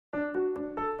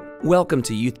Welcome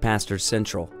to Youth Pastors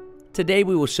Central. Today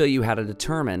we will show you how to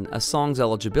determine a song's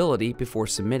eligibility before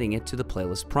submitting it to the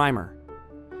playlist primer.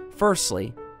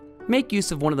 Firstly, make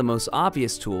use of one of the most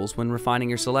obvious tools when refining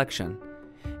your selection.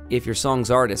 If your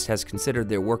song's artist has considered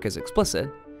their work as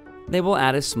explicit, they will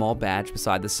add a small badge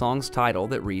beside the song's title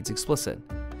that reads explicit.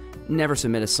 Never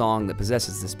submit a song that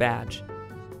possesses this badge.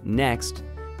 Next,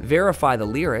 verify the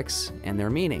lyrics and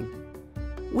their meaning.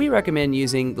 We recommend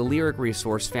using the lyric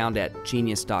resource found at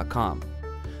genius.com.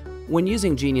 When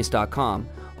using genius.com,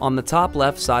 on the top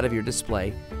left side of your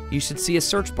display, you should see a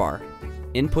search bar.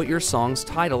 Input your song's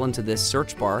title into this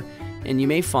search bar, and you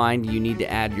may find you need to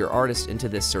add your artist into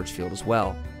this search field as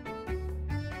well.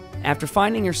 After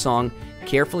finding your song,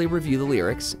 carefully review the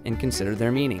lyrics and consider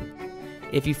their meaning.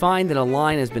 If you find that a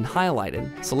line has been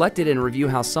highlighted, select it and review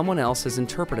how someone else has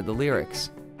interpreted the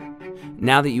lyrics.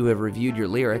 Now that you have reviewed your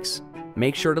lyrics,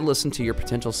 make sure to listen to your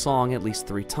potential song at least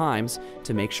 3 times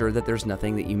to make sure that there's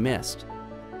nothing that you missed.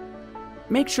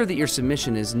 Make sure that your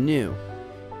submission is new.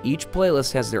 Each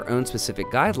playlist has their own specific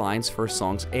guidelines for a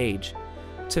song's age.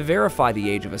 To verify the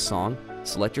age of a song,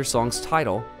 select your song's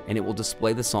title and it will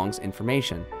display the song's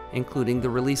information, including the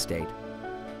release date.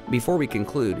 Before we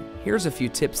conclude, here's a few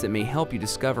tips that may help you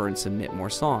discover and submit more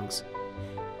songs.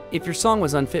 If your song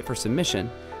was unfit for submission,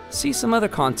 see some other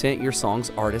content your song's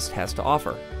artist has to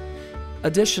offer.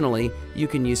 Additionally, you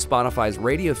can use Spotify's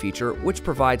radio feature, which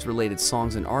provides related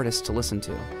songs and artists to listen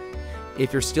to.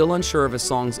 If you're still unsure of a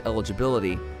song's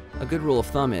eligibility, a good rule of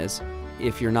thumb is,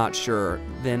 if you're not sure,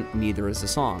 then neither is the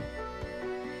song.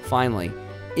 Finally,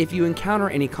 if you encounter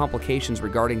any complications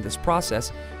regarding this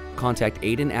process, contact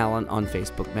Aiden Allen on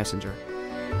Facebook Messenger.